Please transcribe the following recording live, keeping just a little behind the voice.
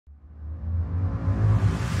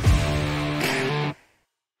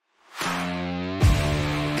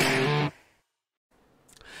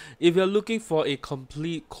If you're looking for a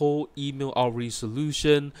complete cold email outreach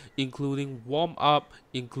solution, including warm up,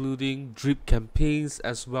 including drip campaigns,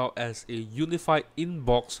 as well as a unified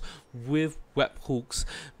inbox with webhooks,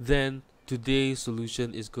 then today's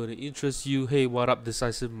solution is going to interest you. Hey, what up,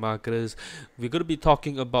 decisive marketers? We're going to be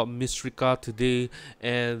talking about Mystrika today,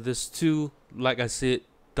 and this too, like I said,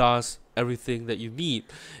 does everything that you need.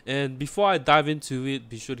 And before I dive into it,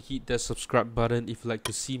 be sure to hit that subscribe button if you'd like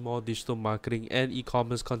to see more digital marketing and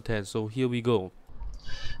e-commerce content. So here we go.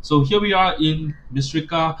 So here we are in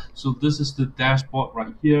Mystrika. So this is the dashboard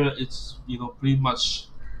right here. It's pretty much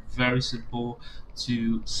very simple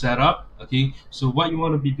to set up. Okay, so what you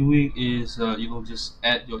want to be doing is just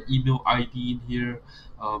add your email ID in here.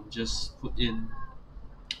 Just put in.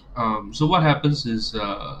 So what happens is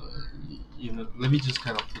let me just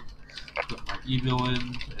kind of put my email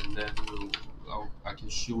in, and then I can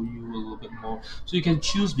show you a little bit more. So you can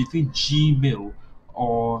choose between Gmail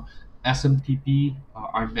or SMTP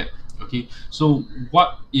IMAP. Okay, so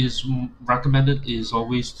what is recommended is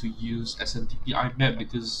always to use SMTP IMAP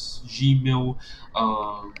because Gmail,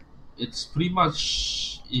 it's pretty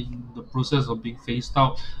much in the process of being phased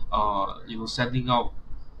out. Sending out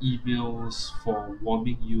emails for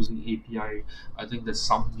warming using API. I think there's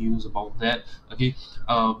some news about that. Okay,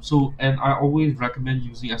 so and I always recommend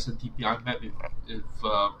using SNTP IMAP if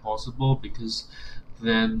possible, because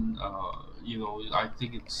then I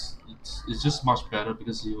think it's just much better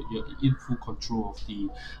because you're in full control of the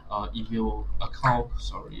email account.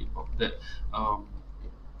 Sorry about that. Um,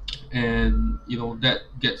 and that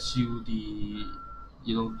gets you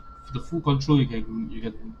you know the full control. You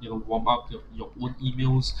can warm up your own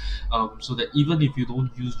emails, so that even if you don't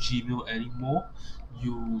use Gmail anymore,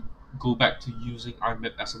 you go back to using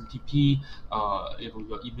IMAP SMTP.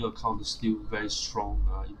 Your email account is still very strong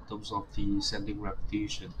in terms of the sending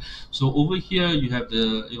reputation. So over here you have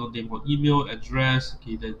the name or email address.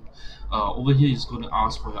 Okay, then over here is going to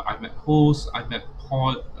ask for your IMAP host, IMAP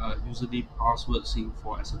port, username, password, same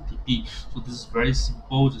for SMTP. So this is very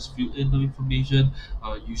simple. Just fill in the information.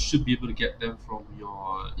 You should be able to get them from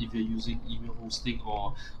if you're using email hosting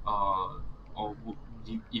or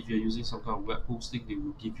if you're using some kind of web hosting, they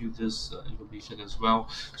will give you this information as well.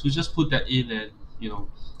 So just put that in, and you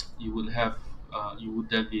would have you would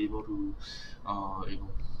then be able to uh, you know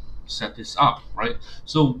set this up, right?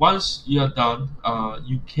 So once you are done,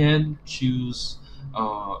 you can choose.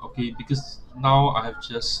 Okay, because now I have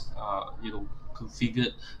just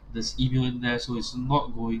configured this email in there, so it's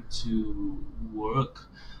not going to work.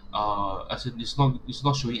 As in, it's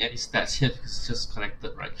not showing any stats yet because it's just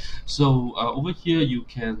connected, right? So over here you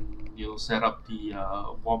can set up the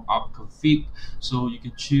warm up config. So you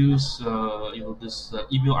can choose this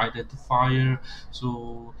email identifier.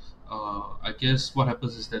 So I guess what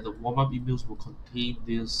happens is that the warm-up emails will contain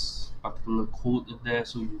this particular code in there,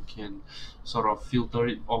 so you can sort of filter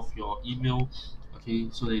it off your email, okay,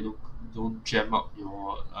 so they don't jam up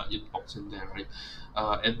your inbox in there, right?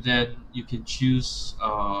 And then you can choose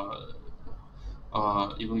your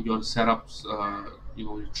setups,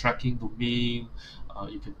 your tracking domain.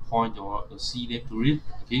 You can point your CNAME to it,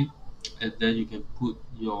 okay, and then you can put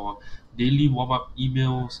your daily warm up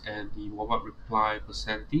emails and the warm up reply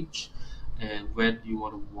percentage, and when you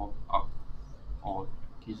want to warm up on.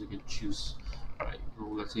 Okay, so you can choose, right? So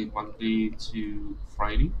let's say Monday to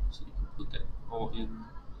Friday, so you can put that all in,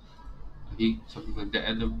 okay, something like that.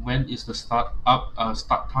 And then when is the start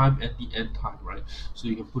time and the end time, right? So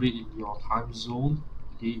you can put it in your time zone,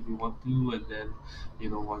 okay, if you want to. And then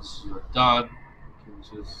once you're done, you can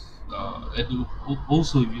just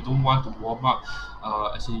also, if you don't want to warm up,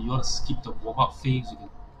 actually you want to skip the warm up phase, you can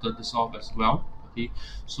turn this off as well. Okay,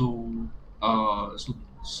 so uh so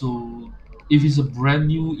so if it's a brand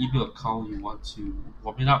new email account, you want to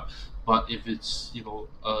warm it up. But if it's email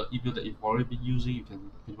that you've already been using, you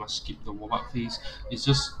can pretty much skip the warm up phase. It's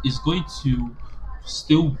going to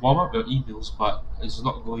still warm up your emails, but it's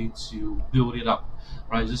not going to build it up,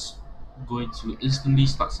 right? It's just going to instantly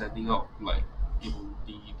start sending out, like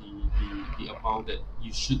the amount that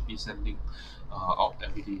you should be sending out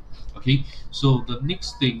every day. Okay, so the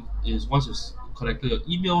next thing is, once you've collected your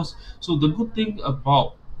emails, so the good thing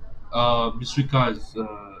about Mystrika is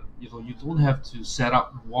you don't have to set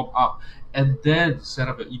up, warm up, and then set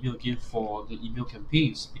up your email again for the email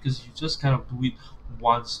campaigns, because you just kind of do it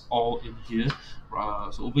once all in here.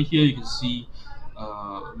 So over here you can see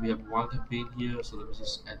we have one campaign here. So let me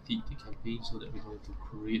just edit the campaign so that we don't have to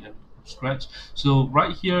create them from scratch. So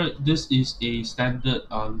right here, this is a standard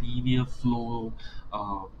linear flow,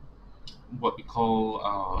 um, what we call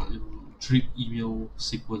drip email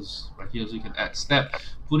sequence right here. So you can add step,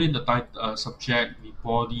 put in the subject, the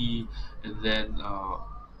body, and then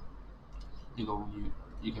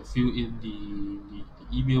you can fill in the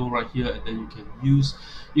email right here, and then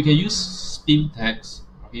you can use spin tags,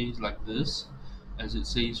 okay, like this, as it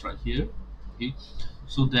says right here, okay,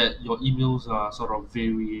 so that your emails are sort of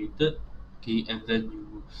variated, okay, and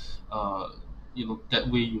then that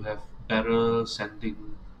way you have better sending,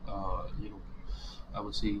 uh, you know I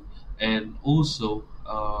would say. And also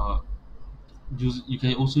you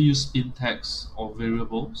can also use spin tags or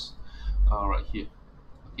variables right here,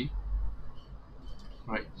 okay,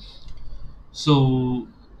 right. So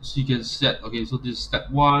you can set, okay, so this is step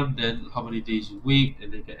one, then how many days you wait,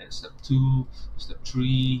 and then you can add step two, step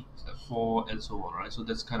three, step four, and so on, right? So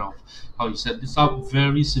that's kind of how you set this up.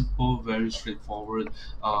 Very simple, very straightforward.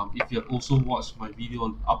 If you have also watched my video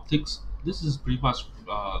on optics, this is pretty much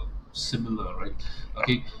similar, right?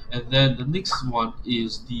 Okay, and then the next one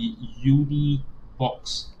is the uni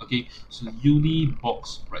box. Okay, so uni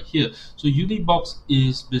box right here. So uni box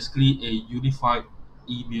is basically a unified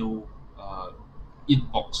email uh,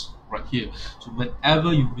 inbox right here. So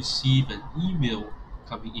whenever you receive an email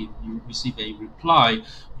coming in, you receive a reply,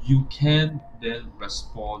 you can then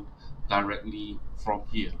respond directly from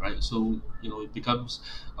here, right? So it becomes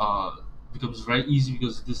very easy,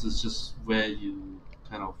 because this is just where you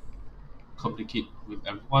kind of communicate with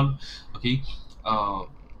everyone, okay. uh,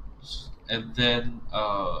 and then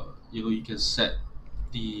you can set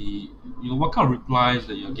the what kind of replies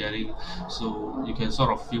that you're getting, so you can sort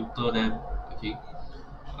of filter them, okay.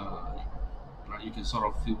 uh, right, you can sort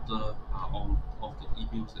of filter all of the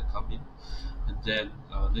emails that come in. And then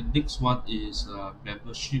the next one is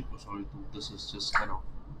membership. Oh, sorry, no, this is just kind of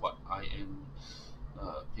what I am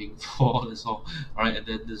paying for. That's all right. And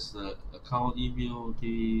then this account email.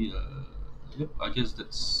 Okay. Yep, I guess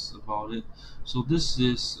that's about it. So this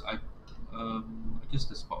is I guess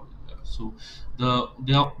that's about it. Yeah. So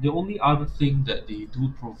the only other thing that they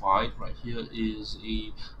do provide right here is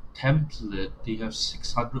a template. They have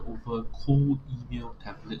 600 over cold email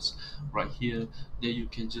templates right here, that you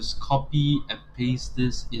can just copy and paste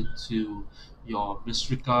this into your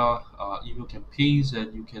Mystrika email campaigns,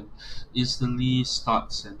 and you can instantly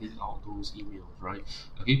start sending out those emails, right?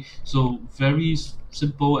 Okay, so very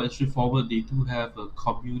simple and straightforward. They do have a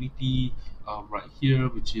community right here,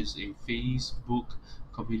 which is a Facebook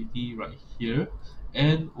community right here.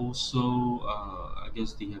 And also I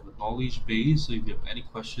guess they have a knowledge base, so if you have any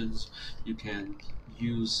questions, you can make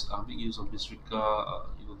use of Mystrika,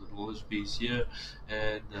 the knowledge base here.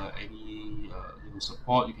 And any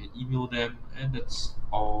support, you can email them, and that's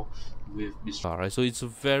all with Mystrika. Right, so it's a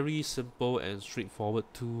very simple and straightforward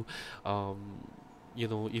tool.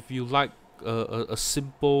 If you like a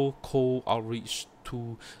simple cold outreach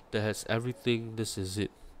tool that has everything, this is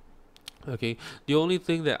it. Okay, the only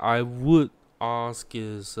thing that I would ask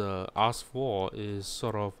for is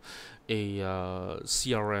sort of a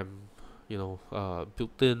CRM,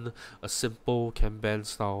 built in, a simple Kanban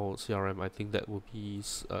style CRM. I think that would be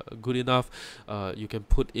good enough. You can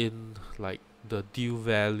put in like the deal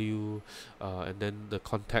value, and then the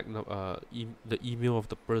the email of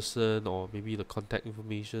the person, or maybe the contact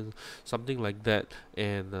information, something like that.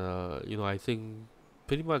 And I think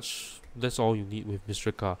pretty much that's all you need with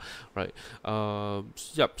Mystrika, right?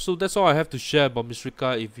 Yep, so that's all I have to share about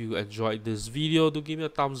Mystrika. If you enjoyed this video, do give me a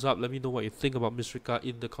thumbs up. Let me know what you think about Mystrika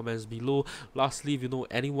in the comments below. Lastly, if you know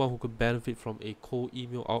anyone who could benefit from a cold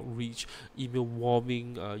email outreach, email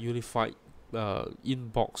warming, unified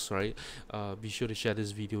inbox, right, be sure to share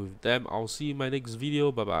this video with them. I'll see you in my next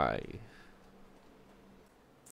video. Bye bye.